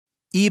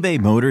eBay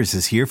Motors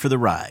is here for the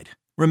ride.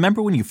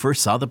 Remember when you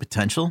first saw the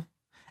potential?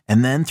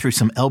 And then through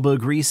some elbow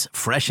grease,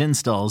 fresh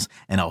installs,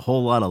 and a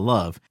whole lot of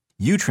love,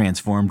 you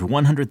transformed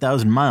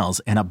 100,000 miles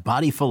and a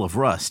body full of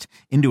rust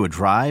into a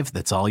drive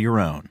that's all your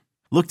own.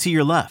 Look to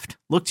your left.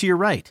 Look to your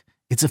right.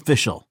 It's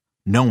official.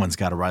 No one's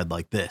got a ride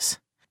like this.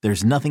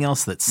 There's nothing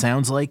else that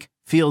sounds like,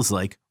 feels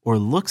like, or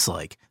looks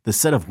like the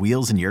set of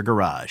wheels in your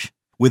garage.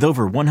 With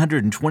over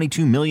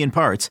 122 million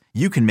parts,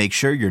 you can make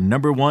sure your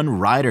number one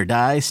ride or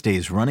die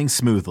stays running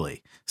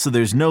smoothly. So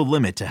there's no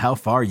limit to how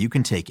far you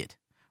can take it.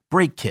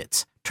 Brake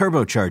kits,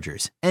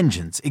 turbochargers,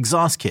 engines,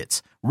 exhaust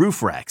kits,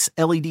 roof racks,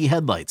 LED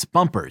headlights,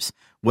 bumpers,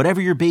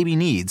 whatever your baby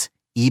needs,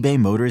 eBay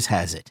Motors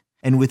has it.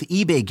 And with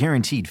eBay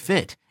Guaranteed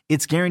Fit,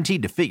 it's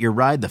guaranteed to fit your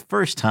ride the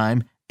first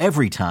time,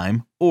 every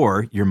time,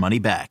 or your money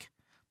back.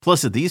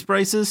 Plus at these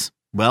prices,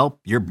 well,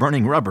 you're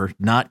burning rubber,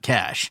 not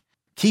cash.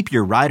 Keep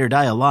your ride or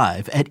die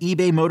alive at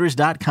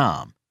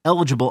ebaymotors.com.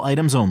 Eligible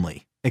items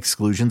only.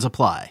 Exclusions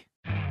apply.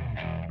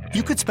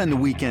 You could spend the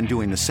weekend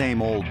doing the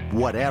same old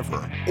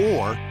whatever,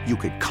 or you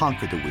could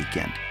conquer the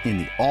weekend in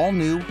the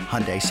all-new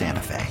Hyundai Santa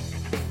Fe.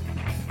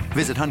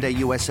 Visit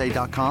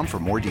HyundaiUSA.com for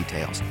more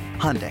details.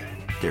 Hyundai,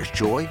 there's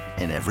joy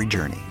in every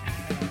journey.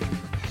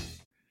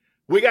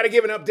 We got to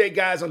give an update,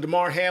 guys, on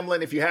Damar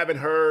Hamlin. If you haven't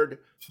heard,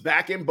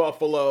 back in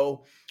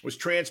Buffalo, was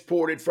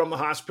transported from the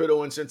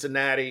hospital in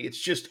Cincinnati. It's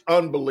just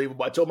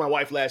unbelievable. I told my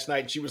wife last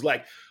night, and she was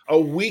like, a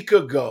week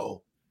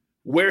ago,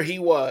 where he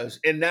was,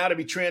 and now to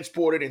be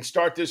transported and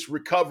start this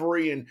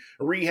recovery and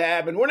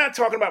rehab. And we're not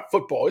talking about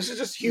football. This is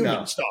just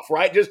human stuff,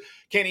 right? Just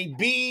can he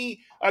be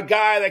a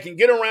guy that can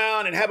get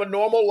around and have a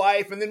normal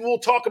life? And then we'll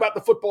talk about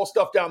the football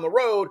stuff down the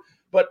road.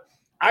 But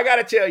I got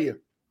to tell you,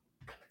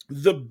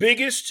 the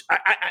biggest,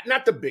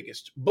 not the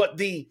biggest, but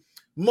the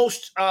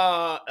most,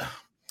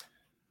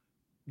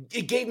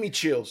 it gave me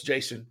chills,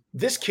 Jason.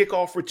 This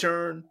kickoff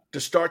return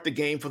to start the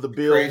game for the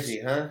Bills. Crazy,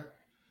 huh?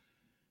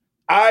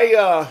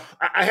 I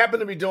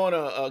happened to be doing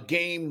a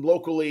game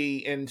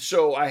locally, and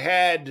so I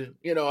had,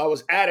 I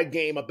was at a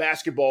game, a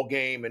basketball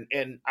game,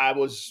 and I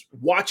was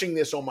watching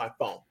this on my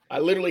phone. I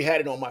literally had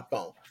it on my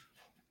phone.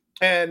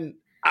 And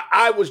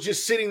I was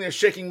just sitting there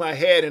shaking my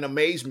head in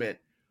amazement.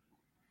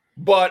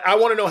 But I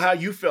want to know how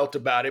you felt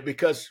about it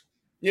because,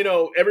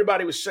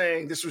 everybody was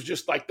saying this was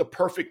just like the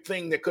perfect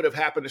thing that could have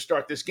happened to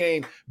start this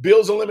game.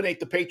 Bills eliminate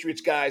the Patriots,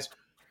 guys.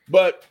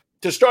 But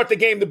to start the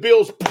game, the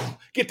Bills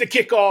get the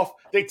kickoff.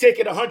 They take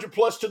it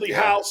 100+ to the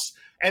house.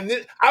 And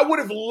then I would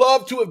have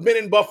loved to have been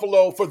in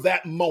Buffalo for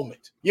that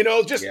moment.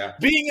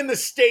 Being in the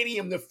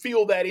stadium to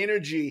feel that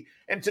energy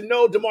and to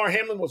know Damar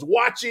Hamlin was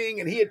watching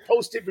and he had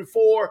posted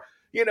before,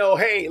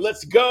 hey,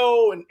 let's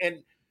go.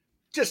 And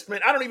just, man,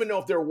 I don't even know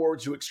if there are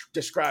words to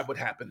describe what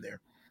happened there.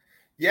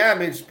 Yeah, I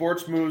mean,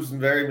 sports moves in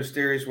very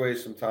mysterious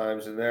ways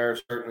sometimes, and there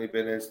have certainly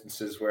been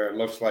instances where it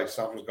looks like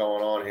something's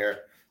going on here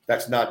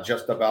that's not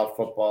just about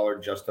football or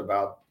just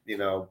about,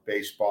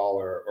 baseball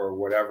or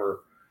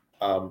whatever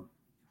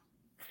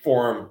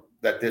forum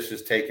that this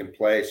has taken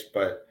place.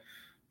 But,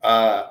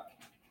 I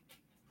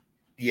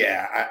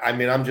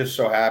mean, I'm just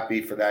so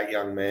happy for that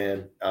young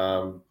man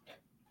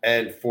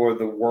and for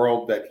the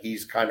world that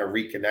he's kind of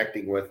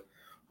reconnecting with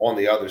on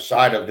the other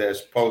side of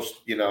this post,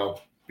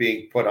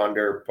 being put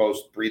under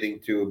post breathing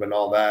tube and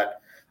all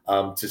that,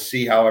 to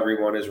see how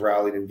everyone is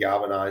rallied and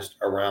galvanized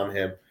around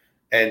him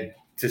and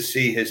to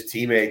see his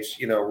teammates,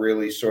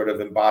 really sort of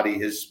embody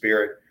his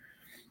spirit.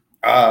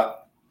 I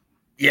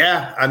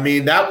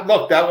mean, that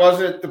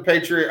wasn't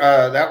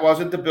the that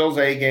wasn't the Bills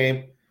A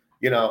game.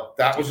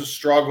 That was a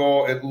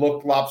struggle. It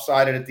looked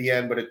lopsided at the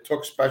end, but it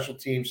took special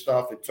team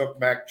stuff. It took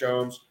Mac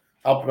Jones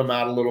helping them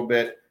out a little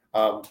bit.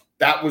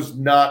 That was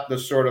not the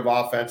sort of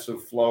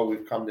offensive flow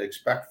we've come to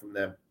expect from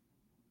them.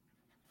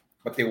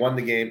 But they won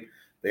the game.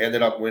 They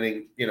ended up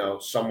winning,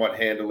 somewhat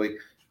handily.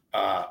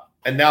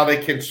 And now they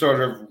can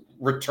sort of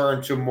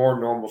return to more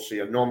normalcy,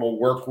 a normal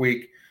work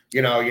week.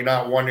 You're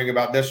not wondering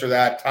about this or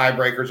that.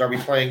 Tiebreakers, are we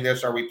playing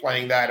this? Are we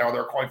playing that? Are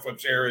there coin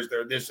flips here? Is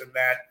there this and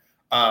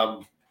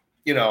that?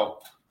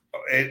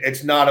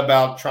 It's not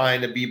about trying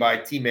to be by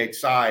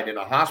teammate's side in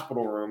a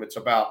hospital room. It's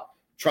about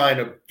trying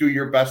to do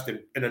your best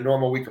in a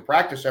normal week of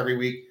practice every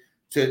week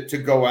to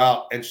go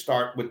out and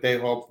start what they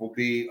hope will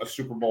be a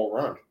Super Bowl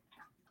run.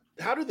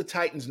 How do the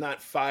Titans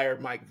not fire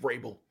Mike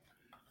Vrabel?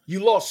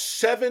 You lost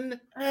 7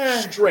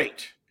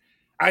 straight.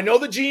 I know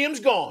the GM's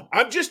gone.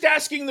 I'm just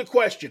asking the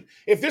question.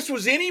 If this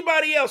was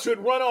anybody else who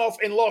had run off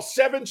and lost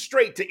 7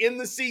 straight to end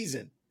the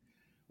season,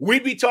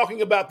 we'd be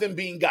talking about them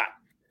being got.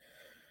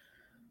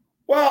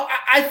 Well,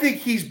 I think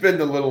he's been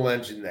the little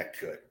engine that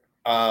could.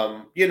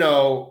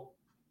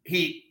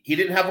 He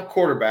didn't have a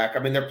quarterback. I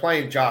mean, they're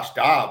playing Josh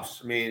Dobbs.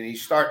 I mean,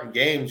 he's starting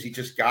games. He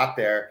just got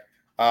there.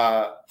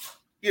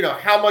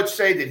 How much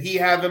say did he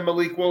have in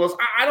Malik Willis?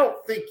 I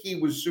don't think he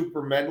was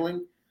super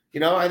meddling.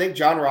 I think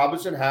John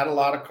Robinson had a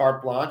lot of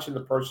carte blanche in the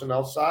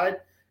personnel side.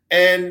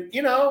 And,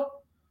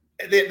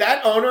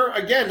 that owner,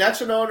 again,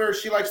 that's an owner.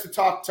 She likes to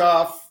talk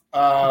tough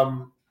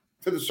to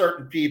the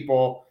certain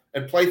people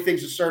and play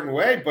things a certain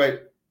way.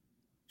 But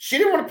she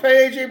didn't want to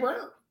pay A.J.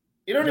 Brown.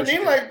 You know what No, I she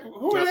mean? didn't. Like,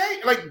 who are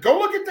they? Like, go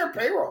look at their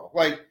payroll.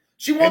 Like,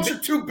 she wants her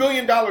 $2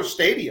 billion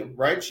stadium,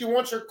 right? She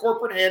wants her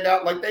corporate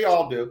handout like they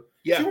all do.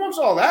 Yeah. She wants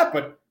all that,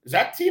 but has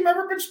that team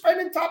ever been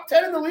spending top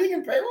 10 in the league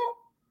in payroll?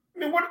 I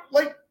mean, what,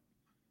 like,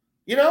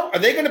 you know, are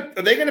they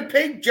gonna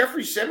pay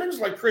Jeffrey Simmons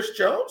like Chris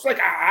Jones? Like,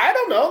 I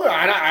don't know.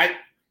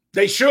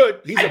 They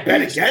should. He's I a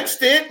bet beast.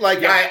 against it.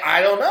 Like, Yeah.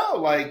 I don't know.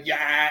 Like,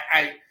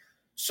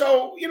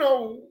 so, you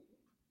know,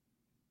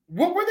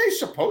 what were they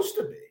supposed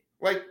to be?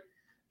 Like,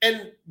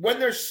 and when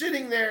they're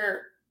sitting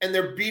there and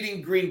they're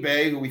beating Green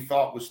Bay, who we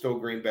thought was still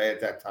Green Bay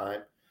at that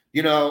time,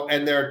 you know,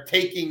 and they're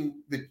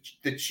taking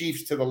the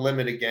Chiefs to the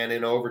limit again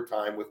in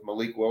overtime with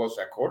Malik Willis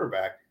at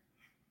quarterback.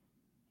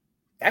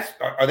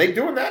 Are they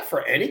doing that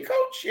for any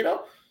coach? You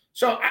know,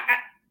 so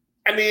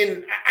I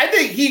mean, I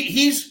think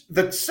he's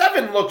the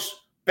 7 looks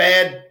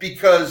bad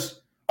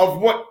because of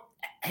what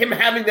him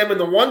having them in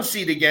the 1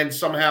 seed again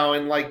somehow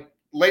in like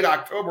late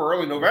October,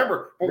 early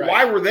November. But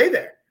why were they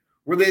there?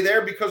 Were they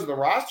there because of the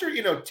roster?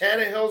 You know,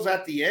 Tannehill's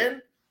at the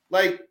end.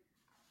 Like,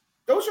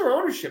 those are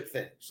ownership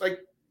things. Like,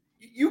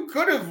 you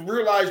could have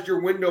realized your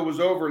window was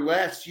over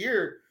last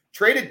year,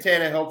 traded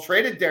Tannehill,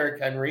 traded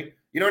Derrick Henry.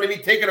 You know what I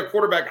mean? Taking a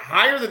quarterback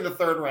higher than the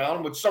 3rd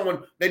round with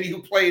someone maybe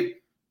who played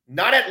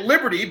not at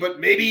Liberty, but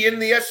maybe in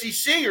the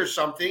SEC or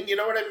something. You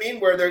know what I mean?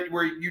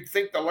 Where you'd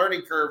think the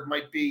learning curve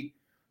might be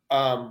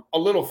a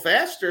little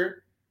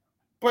faster.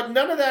 But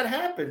none of that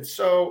happened.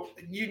 So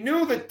you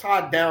knew that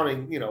Todd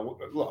Downing, you know,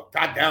 look,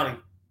 Todd Downing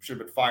should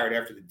have been fired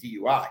after the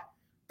DUI.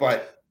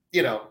 But,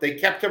 you know, they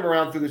kept him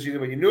around through the season.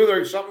 But you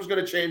knew something's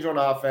going to change on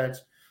offense.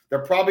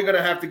 They're probably going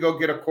to have to go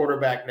get a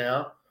quarterback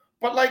now.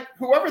 But, like,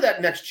 whoever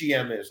that next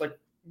GM is, like,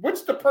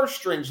 what's the purse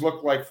strings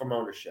look like from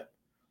ownership?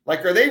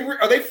 Like, are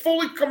they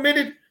fully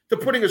committed to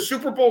putting a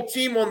Super Bowl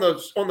team on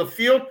the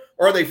field,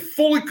 or are they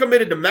fully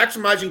committed to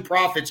maximizing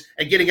profits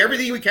and getting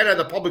everything we can out of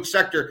the public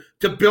sector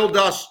to build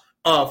us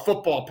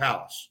football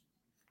palace?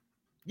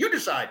 You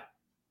decide.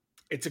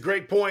 It's a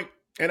great point,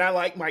 and I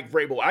like Mike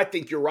Vrabel. I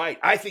think you're right.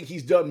 I think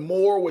he's done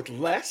more with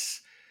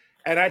less,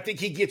 and I think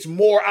he gets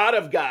more out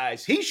of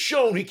guys. He's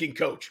shown he can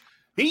coach.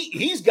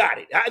 He's got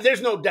it.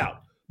 There's no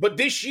doubt. But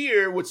this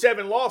year, with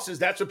 7 losses,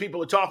 that's what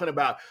people are talking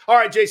about. All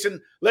right,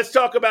 Jason, let's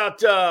talk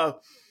about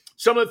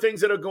some of the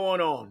things that are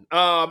going on.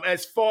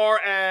 As far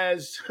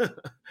as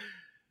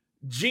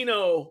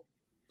Geno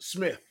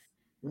Smith,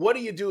 what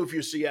do you do if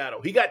you're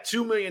Seattle? He got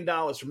 $2 million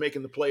for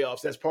making the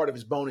playoffs. That's part of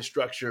his bonus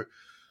structure.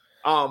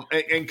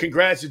 And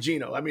congrats to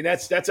Geno. I mean,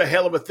 that's a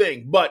hell of a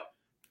thing. But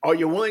are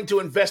you willing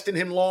to invest in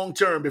him long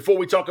term? Before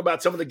we talk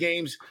about some of the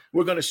games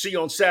we're going to see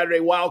on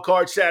Saturday, Wild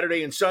Card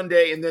Saturday and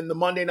Sunday, and then the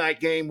Monday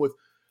night game with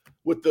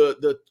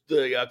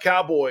the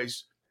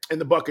Cowboys and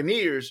the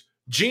Buccaneers,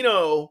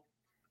 Geno,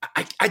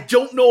 I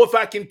don't know if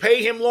I can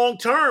pay him long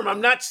term.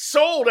 I'm not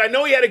sold. I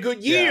know he had a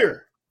good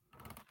year.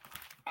 Yeah.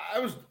 I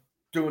was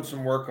doing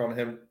some work on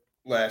him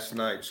last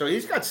night. So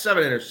he's got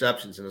 7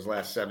 interceptions in his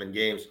last 7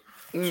 games,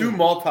 2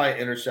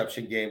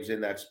 multi-interception games in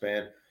that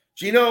span.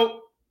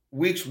 Geno,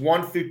 weeks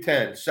 1 through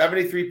 10,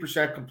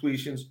 73%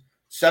 completions,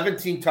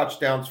 17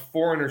 touchdowns,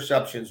 4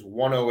 interceptions,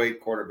 108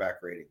 quarterback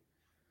rating.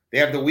 They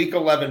have the week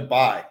 11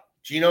 bye.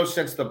 Geno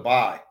since the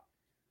bye.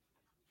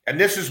 And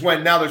this is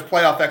when now there's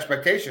playoff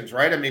expectations,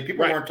 right? I mean,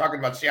 people weren't talking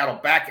about Seattle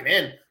backing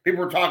in.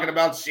 People were talking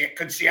about,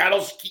 could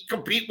Seattle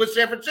compete with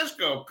San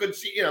Francisco?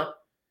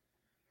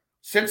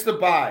 Since the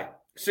bye,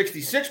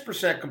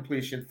 66%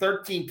 completion,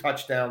 13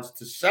 touchdowns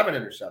to 7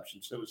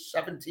 interceptions. So it was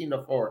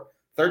 17-4,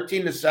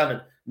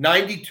 13-7,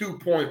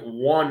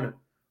 92.1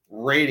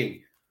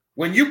 rating.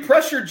 When you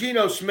pressure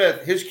Geno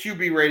Smith, his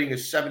QB rating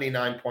is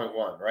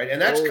 79.1, right? And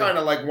that's kind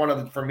of like one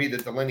of the, for me, the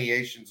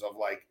delineations of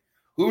like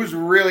who's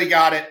really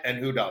got it and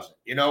who doesn't.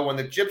 You know, when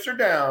the chips are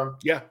down,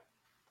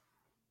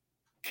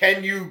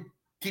 can you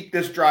keep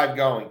this drive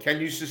going?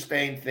 Can you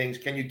sustain things?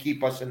 Can you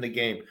keep us in the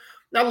game?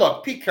 Now,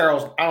 look, I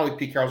don't think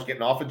Pete Carroll's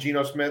getting off of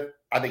Geno Smith.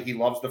 I think he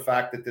loves the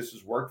fact that this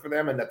has worked for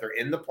them and that they're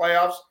in the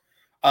playoffs.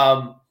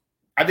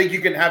 I think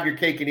you can have your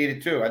cake and eat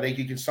it too. I think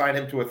you can sign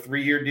him to a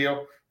 3-year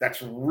deal.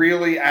 That's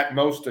really at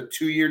most a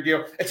 2-year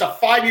deal. It's a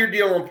 5-year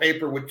deal on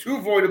paper with 2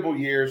 voidable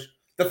years.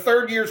 The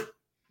 3rd year's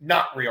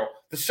not real.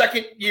 The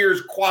 2nd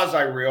year's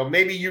quasi-real.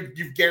 Maybe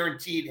you've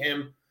guaranteed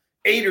him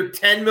 $8 or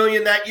 $10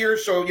 million that year.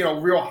 So, you know,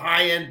 real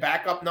high-end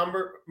backup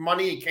number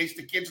money in case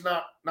the kid's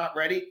not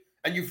ready.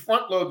 And you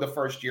front load the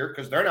 1st year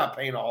because they're not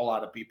paying a whole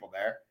lot of people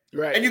there.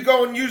 Right. And you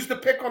go and use the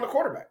pick on the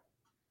quarterback.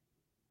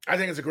 I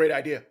think it's a great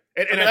idea.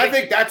 And I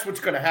think that's what's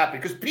going to happen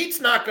because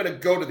Pete's not going to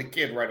go to the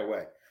kid right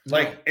away. No.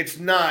 Like, it's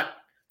not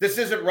 – this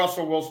isn't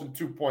Russell Wilson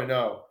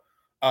 2.0.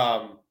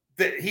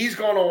 He's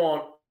going to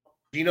want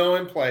Geno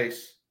in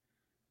place.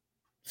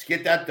 Let's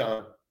get that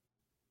done.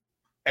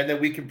 And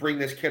then we can bring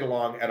this kid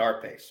along at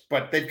our pace.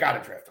 But they've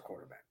got to draft a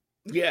quarterback.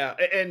 Yeah,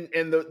 and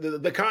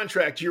the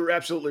contract, you're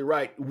absolutely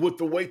right. With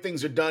the way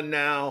things are done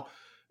now,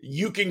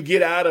 you can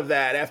get out of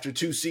that after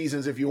 2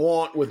 seasons if you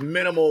want with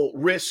minimal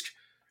risk.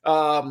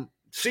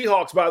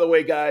 Seahawks, by the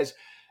way, guys,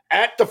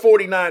 at the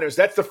 49ers.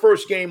 That's the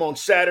first game on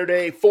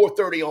Saturday,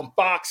 4:30 on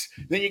Fox.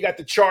 Then you got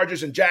the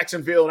Chargers in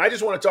Jacksonville. And I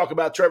just want to talk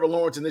about Trevor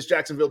Lawrence and this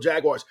Jacksonville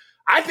Jaguars.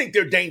 I think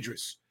they're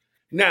dangerous.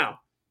 Now,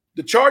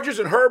 the Chargers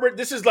and Herbert,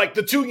 this is like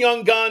the two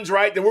young guns,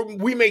 right, that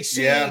we may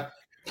see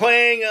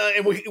playing,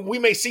 and we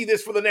may see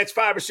this for the next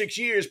 5 or 6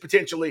 years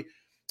potentially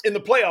in the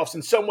playoffs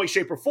in some way,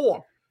 shape, or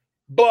form.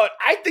 But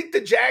I think the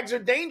Jags are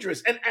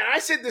dangerous. And I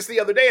said this the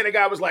other day, and a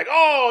guy was like,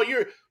 oh,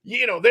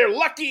 they're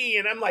lucky.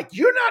 And I'm like,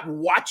 you're not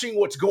watching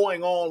what's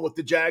going on with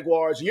the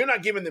Jaguars, and you're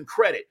not giving them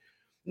credit.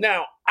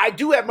 Now, I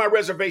do have my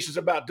reservations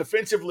about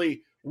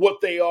defensively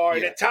what they are,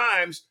 and at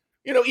times,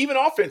 even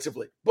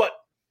offensively. But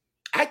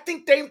I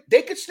think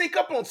they could sneak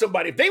up on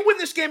somebody. If they win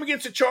this game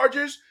against the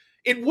Chargers,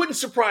 it wouldn't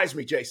surprise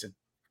me, Jason.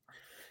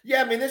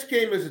 Yeah, I mean, this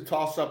game is a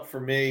toss-up for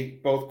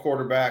me. Both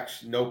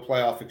quarterbacks, no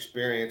playoff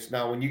experience.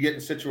 Now, when you get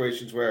in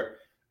situations where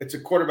it's a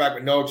quarterback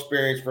with no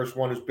experience versus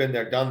one who's been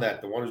there, done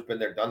that, the one who's been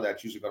there, done that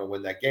is usually going to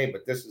win that game.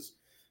 But this is,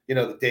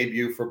 the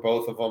debut for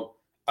both of them.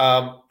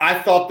 I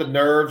thought the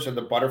nerves and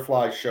the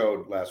butterflies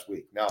showed last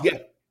week. Now,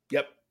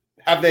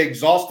 have they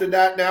exhausted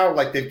that now?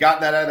 Like they've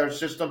gotten that out of their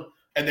system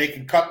and they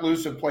can cut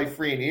loose and play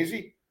free and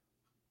easy?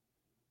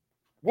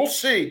 We'll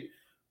see.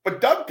 But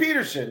Doug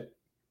Peterson,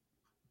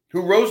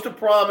 who rose to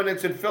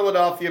prominence in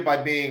Philadelphia by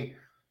being,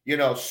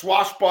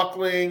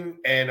 swashbuckling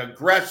and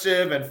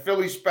aggressive and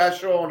Philly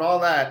special and all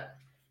that.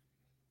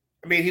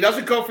 I mean, he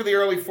doesn't go for the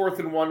early 4th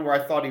and 1 where I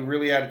thought he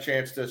really had a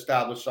chance to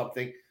establish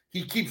something.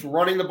 He keeps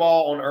running the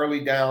ball on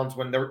early downs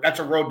when that's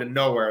a road to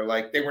nowhere.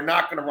 Like they were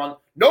not going to run.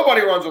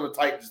 Nobody runs on the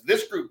Titans.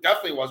 This group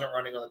definitely wasn't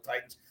running on the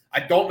Titans. I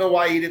don't know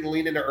why he didn't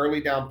lean into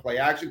early down play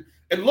action.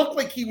 It looked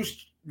like he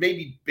was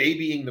maybe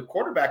babying the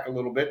quarterback a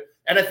little bit.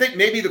 And I think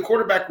maybe the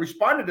quarterback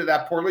responded to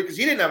that poorly because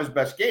he didn't have his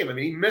best game. I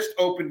mean, he missed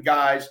open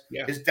guys.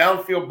 Yeah. His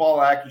downfield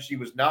ball accuracy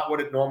was not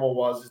what it normal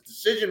was. His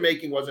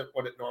decision-making wasn't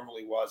what it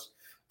normally was.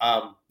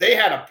 They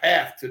had a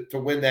path to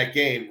win that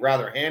game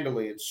rather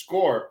handily and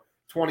score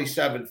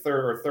 27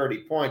 or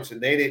 30 points,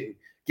 and they didn't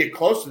get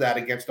close to that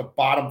against a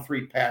bottom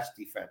 3 pass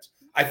defense.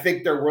 I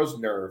think there was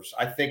nerves.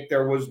 I think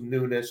there was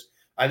newness.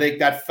 I think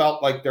that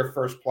felt like their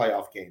first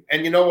playoff game.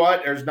 And you know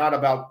what? There's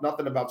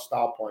nothing about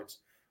style points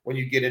when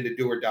you get into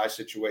do-or-die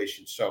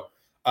situations. So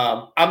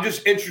I'm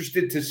just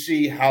interested to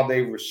see how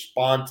they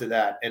respond to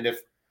that and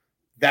if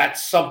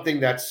that's something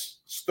that's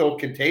still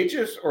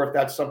contagious or if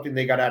that's something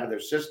they got out of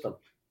their system.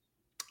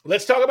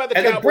 Let's talk about the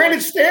Cowboys. And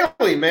Brandon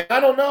Staley, man, I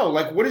don't know.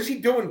 Like, what is he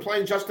doing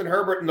playing Justin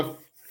Herbert in the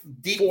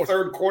deep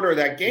third quarter of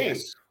that game?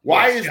 Yes.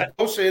 Why is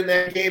Bosa in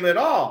that game at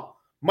all?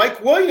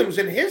 Mike Williams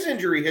and his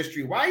injury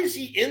history, why is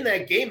he in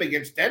that game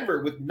against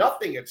Denver with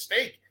nothing at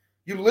stake?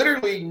 You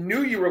literally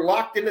knew you were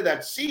locked into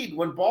that seed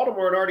when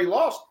Baltimore had already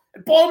lost.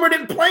 And Baltimore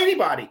didn't play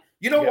anybody.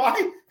 You know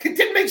why? It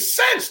didn't make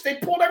sense. They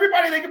pulled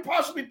everybody they could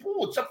possibly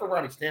pull, except for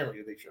Ronnie Stanley,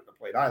 who they shouldn't have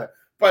played either.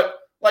 But,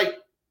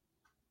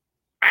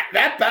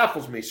 that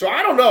baffles me. So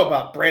I don't know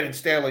about Brandon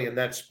Staley in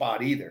that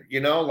spot either.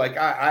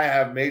 I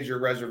have major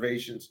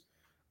reservations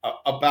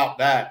about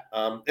that.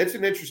 It's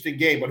an interesting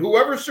game. But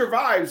whoever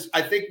survives,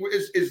 I think,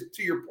 is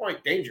to your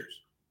point, dangerous.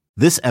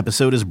 This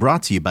episode is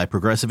brought to you by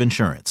Progressive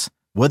Insurance.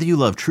 Whether you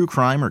love true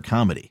crime or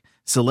comedy,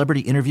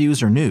 celebrity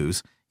interviews or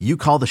news, you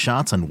call the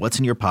shots on what's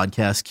in your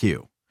podcast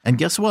queue. And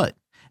guess what?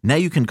 Now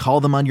you can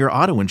call them on your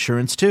auto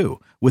insurance too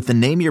with the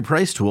Name Your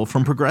Price tool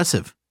from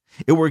Progressive.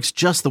 It works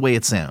just the way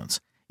it sounds.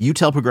 You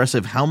tell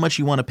Progressive how much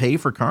you want to pay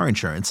for car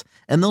insurance,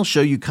 and they'll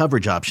show you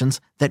coverage options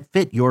that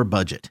fit your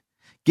budget.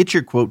 Get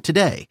your quote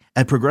today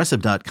at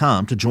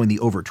Progressive.com to join the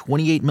over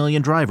 28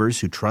 million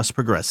drivers who trust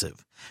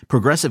Progressive.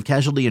 Progressive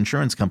Casualty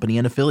Insurance Company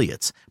and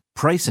Affiliates.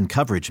 Price and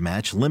coverage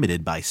match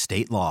limited by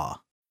state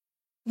law.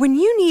 When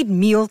you need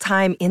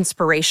mealtime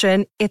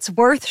inspiration, it's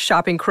worth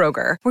shopping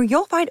Kroger, where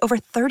you'll find over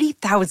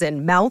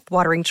 30,000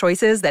 mouth-watering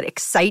choices that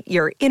excite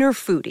your inner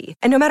foodie.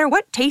 And no matter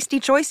what tasty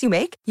choice you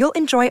make, you'll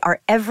enjoy our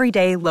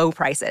everyday low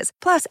prices,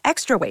 plus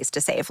extra ways to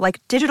save,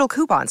 like digital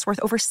coupons worth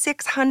over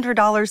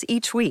 $600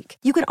 each week.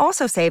 You can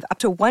also save up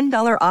to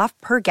 $1 off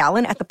per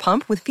gallon at the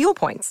pump with fuel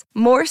points.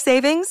 More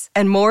savings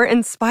and more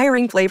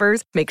inspiring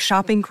flavors make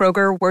shopping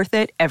Kroger worth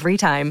it every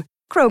time.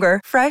 Kroger,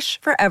 fresh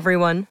for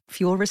everyone.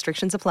 Fuel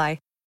restrictions apply.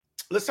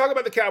 Let's talk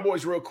about the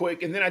Cowboys real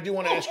quick, and then I do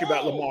want to ask you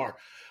about Lamar.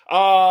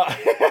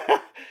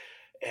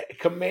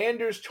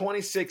 Commanders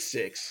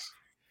 26-6.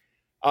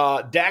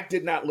 Dak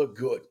did not look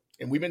good,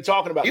 and we've been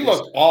talking about this. He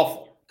looked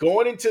awful.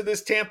 Going into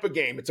this Tampa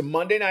game, it's a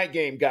Monday night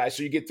game, guys,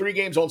 so you get 3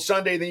 games on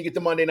Sunday, then you get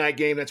the Monday night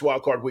game. That's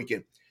Wild Card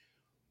Weekend.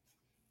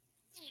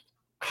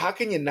 How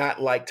can you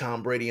not like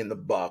Tom Brady and the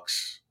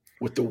Bucs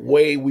with the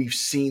way we've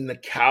seen the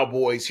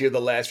Cowboys here the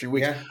last few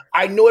weeks? Yeah.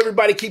 I know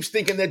everybody keeps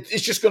thinking that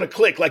it's just going to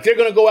click. Like they're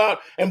going to go out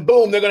and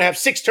boom, they're going to have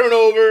 6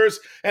 turnovers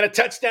and a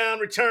touchdown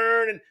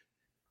return. And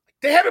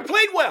they haven't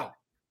played well.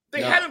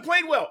 They haven't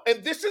played well.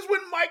 And this is when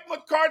Mike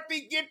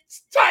McCarthy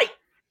gets tight.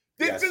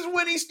 This is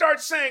when he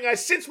starts saying, I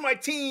sense my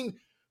team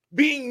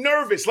being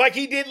nervous like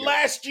he did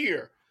last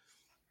year.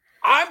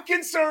 I'm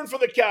concerned for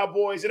the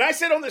Cowboys. And I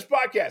said on this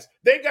podcast,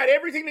 they've got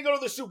everything to go to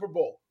the Super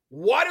Bowl.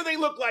 Why do they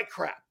look like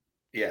crap?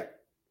 Yeah.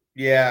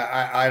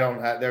 Yeah, I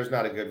don't have. There's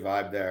not a good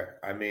vibe there.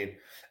 I mean,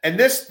 and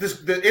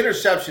the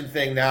interception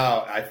thing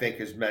now, I think,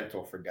 is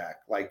mental for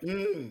Dak. Like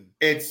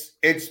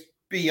it's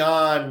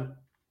beyond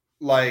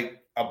like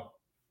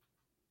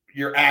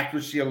your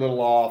accuracy a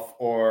little off,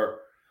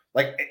 or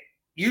like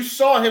you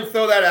saw him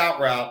throw that out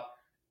route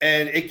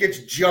and it gets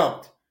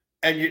jumped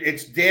and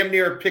it's damn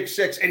near a pick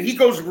six, and he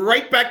goes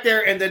right back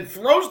there and then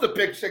throws the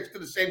pick six to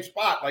the same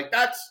spot. Like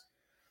that's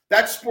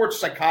sports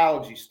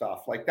psychology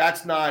stuff. Like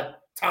that's not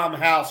Tom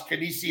House,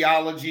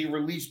 kinesiology,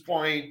 release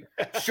point,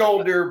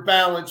 shoulder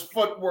balance,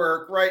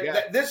 footwork, right?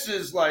 Yeah. This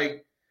is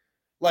like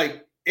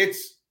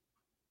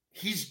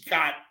he's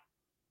got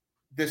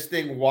this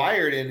thing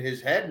wired in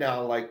his head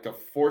now, like to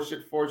force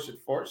it.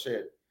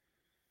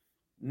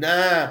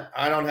 Nah,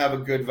 I don't have a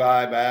good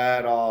vibe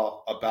at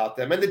all about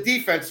them. And the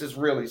defense has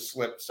really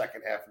slipped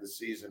second half of the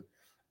season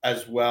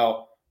as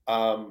well.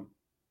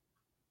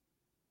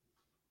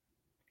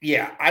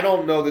 Yeah, I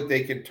don't know that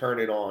they can turn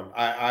it on.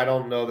 I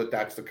don't know that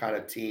that's the kind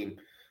of team.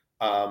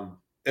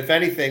 If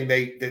anything,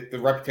 the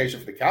reputation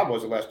for the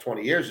Cowboys the last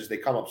 20 years is they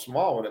come up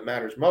small when it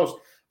matters most.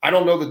 I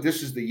don't know that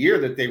this is the year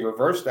that they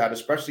reverse that,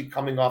 especially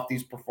coming off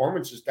these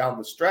performances down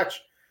the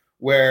stretch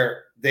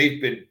where they've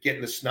been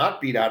getting the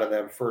snot beat out of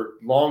them for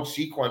long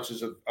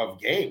sequences of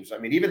games. I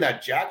mean, even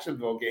that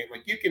Jacksonville game,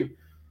 like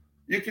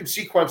you can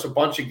sequence a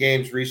bunch of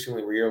games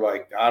recently where you're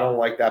like, I don't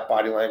like that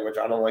body language.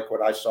 I don't like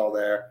what I saw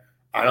there.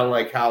 I don't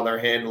like how they're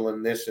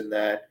handling this and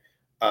that.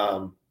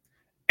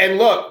 And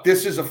look,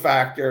 this is a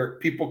factor.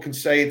 People can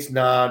say it's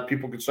not.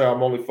 People can say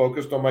I'm only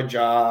focused on my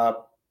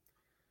job.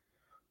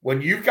 When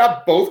you've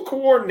got both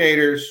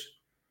coordinators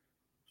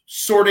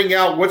sorting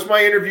out what's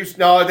my interview.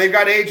 No, they've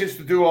got agents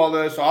to do all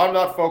this, so I'm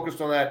not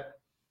focused on that.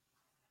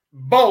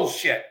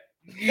 Bullshit.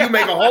 You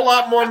make a whole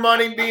lot more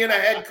money being a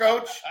head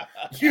coach.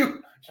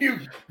 You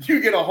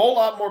get a whole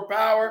lot more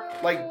power.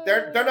 Like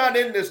they're not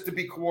in this to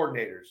be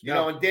coordinators, you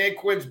know. And Dan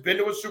Quinn's been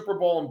to a Super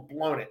Bowl and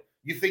blown it.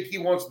 You think he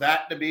wants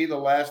that to be the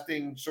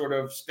lasting sort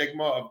of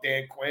stigma of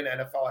Dan Quinn,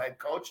 NFL head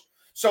coach?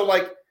 So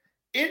like.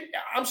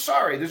 I'm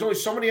sorry. There's only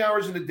so many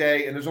hours in the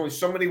day, and there's only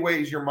so many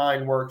ways your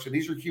mind works, and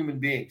these are human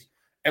beings.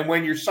 And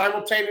when you're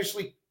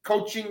simultaneously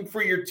coaching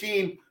for your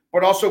team,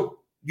 but also,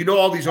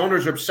 all these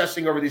owners are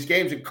obsessing over these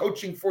games and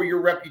coaching for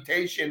your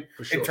reputation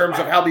in terms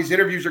of how these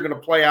interviews are going to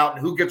play out and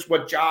who gets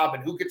what job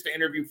and who gets to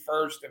interview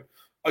first,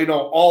 and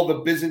all the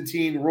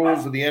Byzantine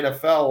rules of the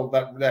NFL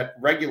that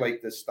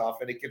regulate this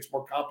stuff, and it gets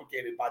more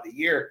complicated by the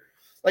year.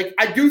 Like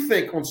I do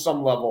think on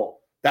some level.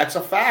 That's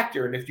a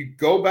factor. And if you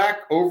go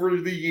back over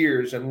the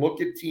years and look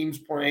at teams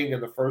playing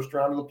in the first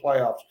round of the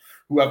playoffs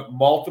who have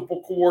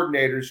multiple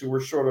coordinators who are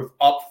sort of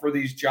up for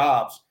these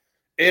jobs,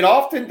 it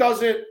often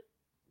doesn't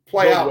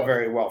play out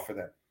very well for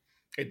them.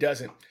 It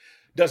doesn't.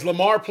 Does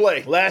Lamar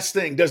play? Last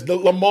thing, does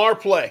Lamar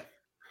play?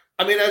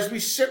 I mean, as we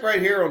sit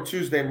right here on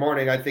Tuesday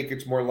morning, I think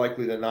it's more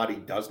likely than not he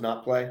does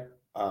not play.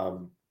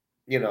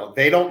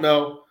 They don't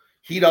know.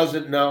 He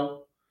doesn't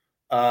know.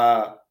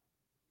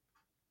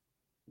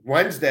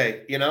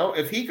 Wednesday,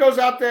 if he goes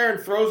out there and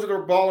throws the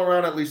ball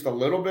around at least a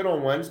little bit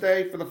on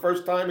Wednesday for the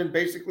first time in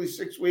basically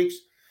 6 weeks,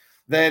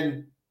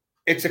 then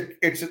it's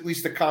at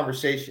least a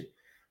conversation.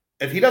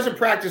 If he doesn't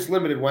practice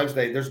limited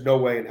Wednesday, there's no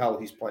way in hell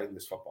he's playing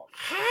this football.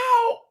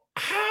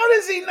 How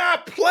does he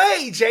not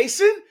play,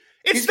 Jason?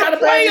 It's the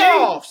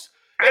playoffs.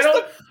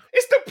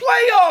 It's the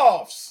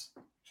playoffs.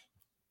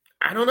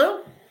 I don't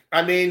know.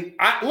 I mean,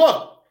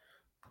 look,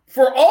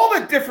 for all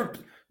the different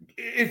 –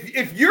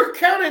 if you're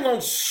counting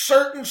on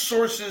certain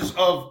sources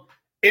of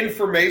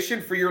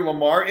information for your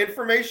Lamar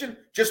information,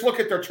 just look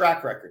at their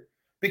track record.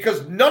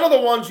 Because none of the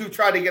ones who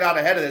tried to get out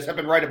ahead of this have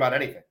been right about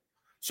anything.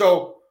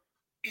 So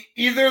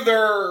either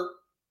they're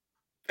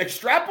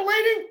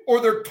extrapolating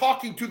or they're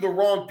talking to the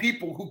wrong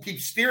people who keep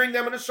steering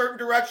them in a certain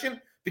direction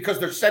because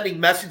they're sending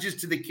messages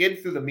to the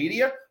kid through the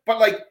media.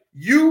 But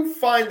you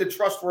find the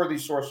trustworthy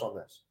source on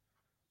this.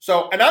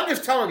 So, and I'm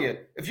just telling you,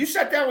 if you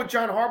sat down with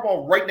John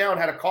Harbaugh right now and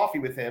had a coffee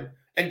with him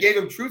and gave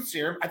him truth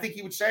serum, I think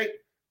he would say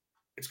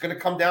it's going to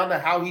come down to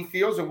how he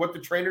feels and what the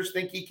trainers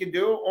think he can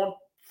do on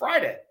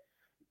Friday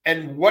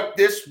and what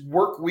this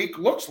work week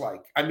looks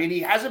like. I mean,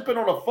 he hasn't been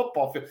on a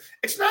football field.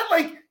 It's not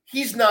like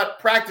he's not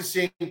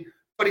practicing,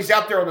 but he's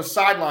out there on the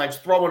sidelines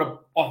throwing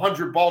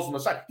 100 balls on the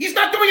side. He's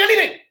not doing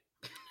anything.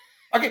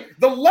 Okay,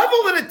 the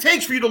level that it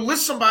takes for you to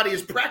list somebody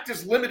as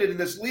practice limited in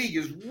this league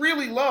is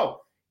really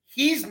low.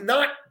 He's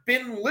not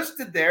been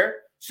listed there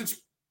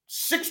since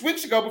 6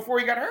 weeks ago before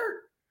he got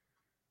hurt,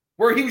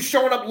 where he was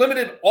showing up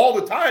limited all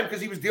the time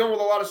because he was dealing with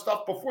a lot of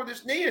stuff before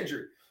this knee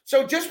injury.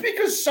 So just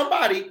because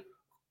somebody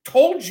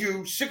told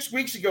you 6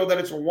 weeks ago that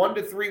it's a 1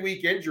 to 3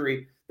 week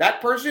injury,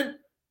 that person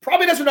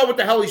probably doesn't know what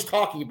the hell he's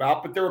talking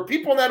about, but there were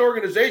people in that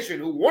organization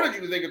who wanted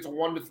you to think it's a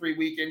 1 to 3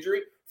 week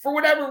injury for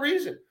whatever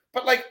reason.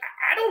 But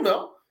I don't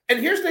know. And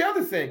here's the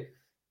other thing.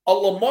 A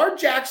Lamar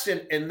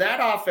Jackson in that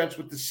offense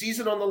with the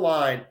season on the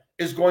line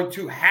is going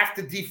to have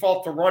to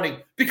default to running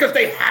because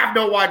they have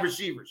no wide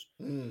receivers.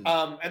 And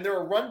they're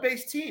a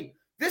run-based team.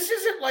 This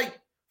isn't like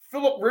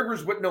Phillip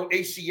Rivers with no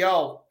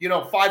ACL,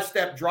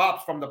 5-step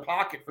drops from the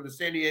pocket for the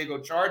San Diego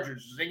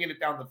Chargers, zinging it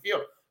down the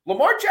field.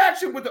 Lamar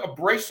Jackson with a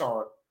brace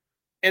on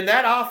in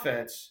that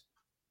offense,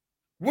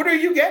 what are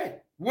you getting?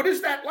 What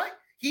is that like?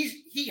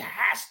 He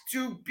has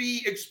to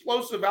be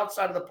explosive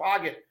outside of the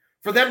pocket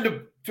for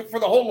them for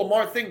the whole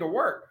Lamar thing to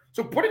work.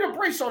 So putting a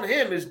brace on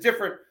him is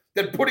different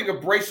than putting a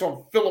brace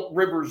on Phillip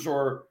Rivers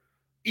or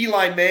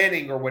Eli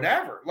Manning or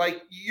whatever.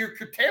 Like, you're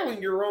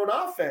curtailing your own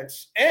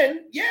offense. And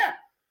yeah,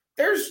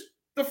 there's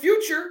the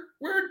future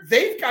where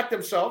they've got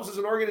themselves as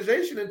an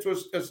organization into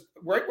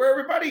right where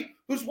everybody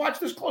who's watched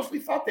this closely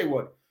thought they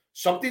would.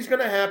 Something's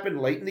going to happen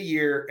late in the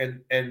year,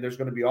 and there's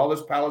going to be all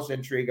this palace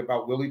intrigue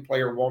about will he play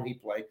or won't he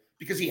play,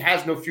 because he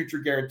has no future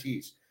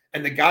guarantees.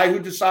 And the guy who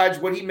decides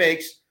what he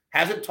makes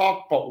hasn't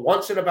talked but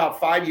once in about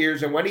 5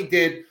 years. And when he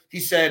did, he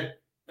said,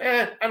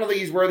 I don't think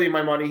he's worthy of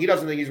my money. He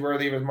doesn't think he's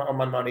worthy of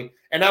my money.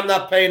 And I'm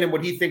not paying him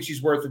what he thinks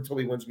he's worth until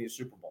he wins me a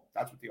Super Bowl.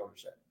 That's what the owner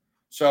said.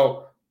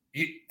 So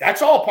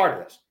that's all part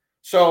of this.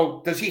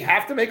 So does he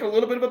have to make a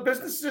little bit of a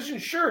business decision?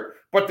 Sure.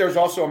 But there's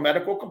also a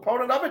medical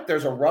component of it.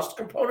 There's a rust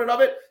component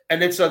of it.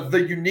 And it's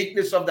the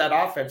uniqueness of that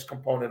offense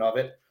component of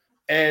it.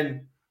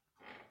 And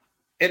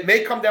it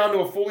may come down to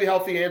a fully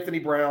healthy Anthony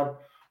Brown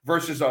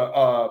versus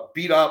a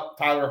beat-up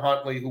Tyler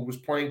Huntley who was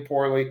playing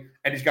poorly,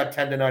 and he's got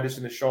tendonitis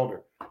in his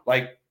shoulder.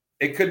 Like,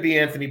 it could be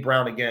Anthony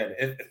Brown again.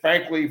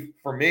 Frankly,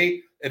 for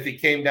me, if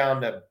it came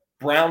down to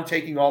Brown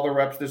taking all the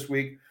reps this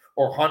week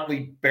or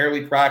Huntley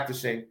barely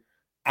practicing,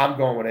 I'm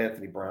going with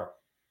Anthony Brown.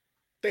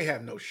 They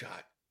have no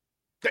shot.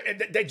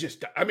 They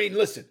just, I mean,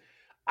 listen,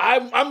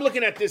 I'm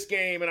looking at this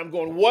game and I'm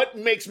going, what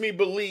makes me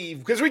believe,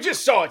 because we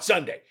just saw it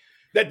Sunday,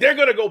 that they're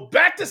going to go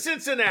back to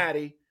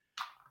Cincinnati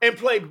and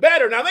play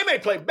better. Now, they may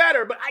play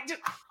better, but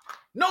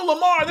no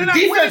Lamar. They're not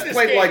winning this game. The defense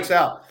played lights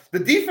out. The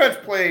defense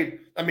played,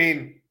 I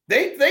mean,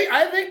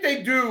 I think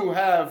they do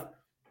have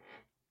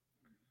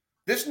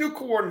this new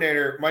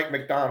coordinator, Mike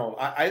McDonald.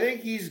 I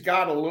think he's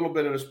got a little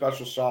bit of a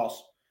special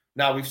sauce.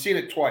 Now, we've seen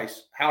it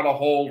twice, how to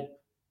hold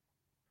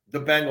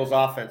the Bengals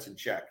offense in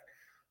check.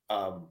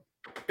 The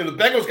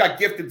Bengals got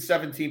gifted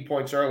 17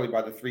 points early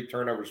by the 3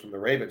 turnovers from the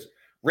Ravens.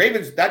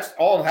 That's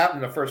all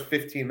happened in the first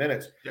 15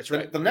 minutes. That's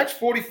right. The next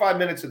 45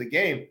 minutes of the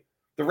game,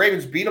 the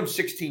Ravens beat them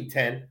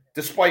 16-10,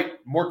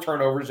 despite more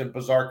turnovers and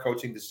bizarre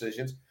coaching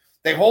decisions.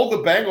 They hold the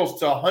Bengals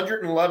to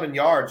 111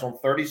 yards on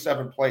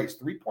 37 plays,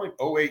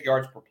 3.08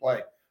 yards per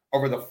play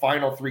over the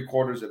final 3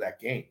 quarters of that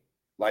game.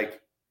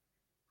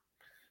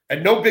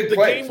 And no big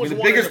plays. The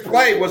biggest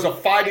play was a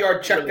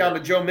 5-yard check down to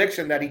Joe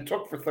Mixon that he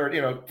took for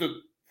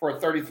for a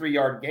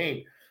 33-yard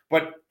gain.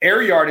 But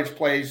air yardage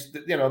plays,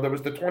 there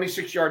was the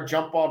 26-yard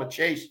jump ball to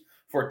Chase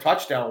for a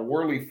touchdown.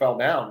 Worley fell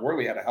down.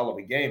 Worley had a hell of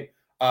a game.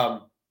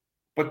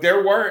 But they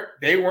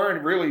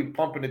weren't really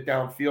pumping it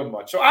downfield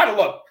much. So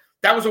look,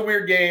 that was a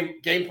weird game.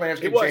 Game plans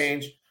can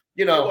change.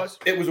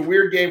 It was a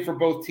weird game for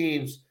both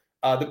teams.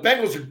 The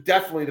Bengals are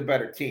definitely the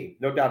better team,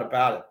 no doubt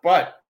about it.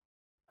 But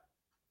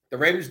the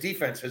Ravens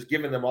defense has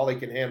given them all they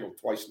can handle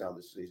twice now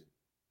this season.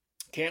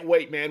 Can't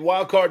wait, man.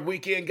 Wild Card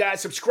Weekend.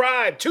 Guys,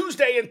 subscribe.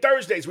 Tuesday and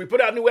Thursdays, we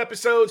put out new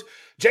episodes.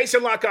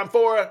 Jason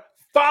LaConfora.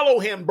 Follow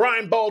him.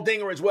 Brian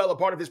Baldinger as well, a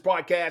part of his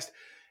podcast.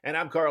 And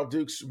I'm Carl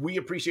Dukes. We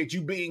appreciate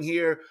you being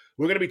here.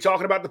 We're going to be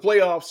talking about the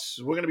playoffs.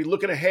 We're going to be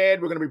looking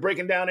ahead. We're going to be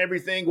breaking down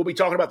everything. We'll be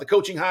talking about the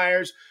coaching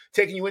hires,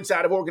 taking you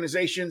inside of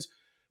organizations.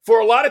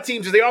 For a lot of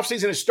teams, the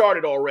offseason has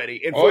started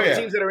already. And for the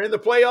teams that are in the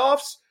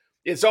playoffs,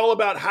 it's all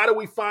about how do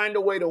we find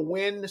a way to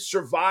win,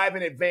 survive,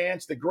 and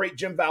advance. The great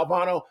Jim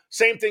Valvano.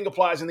 Same thing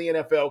applies in the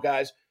NFL,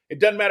 guys. It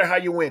doesn't matter how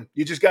you win.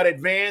 You just got to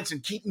advance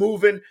and keep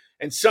moving.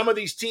 And some of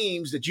these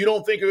teams that you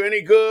don't think are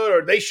any good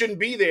or they shouldn't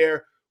be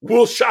there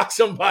will shock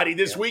somebody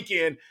this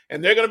weekend,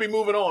 and they're going to be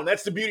moving on.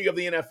 That's the beauty of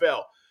the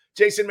NFL.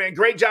 Jason, man,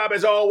 great job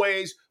as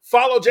always.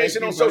 Follow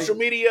Jason on social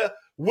media.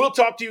 We'll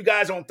talk to you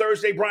guys on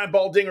Thursday. Brian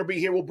Baldinger will be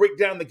here. We'll break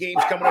down the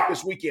games coming up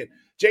this weekend.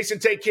 Jason,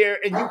 take care,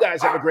 and you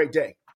guys have a great day.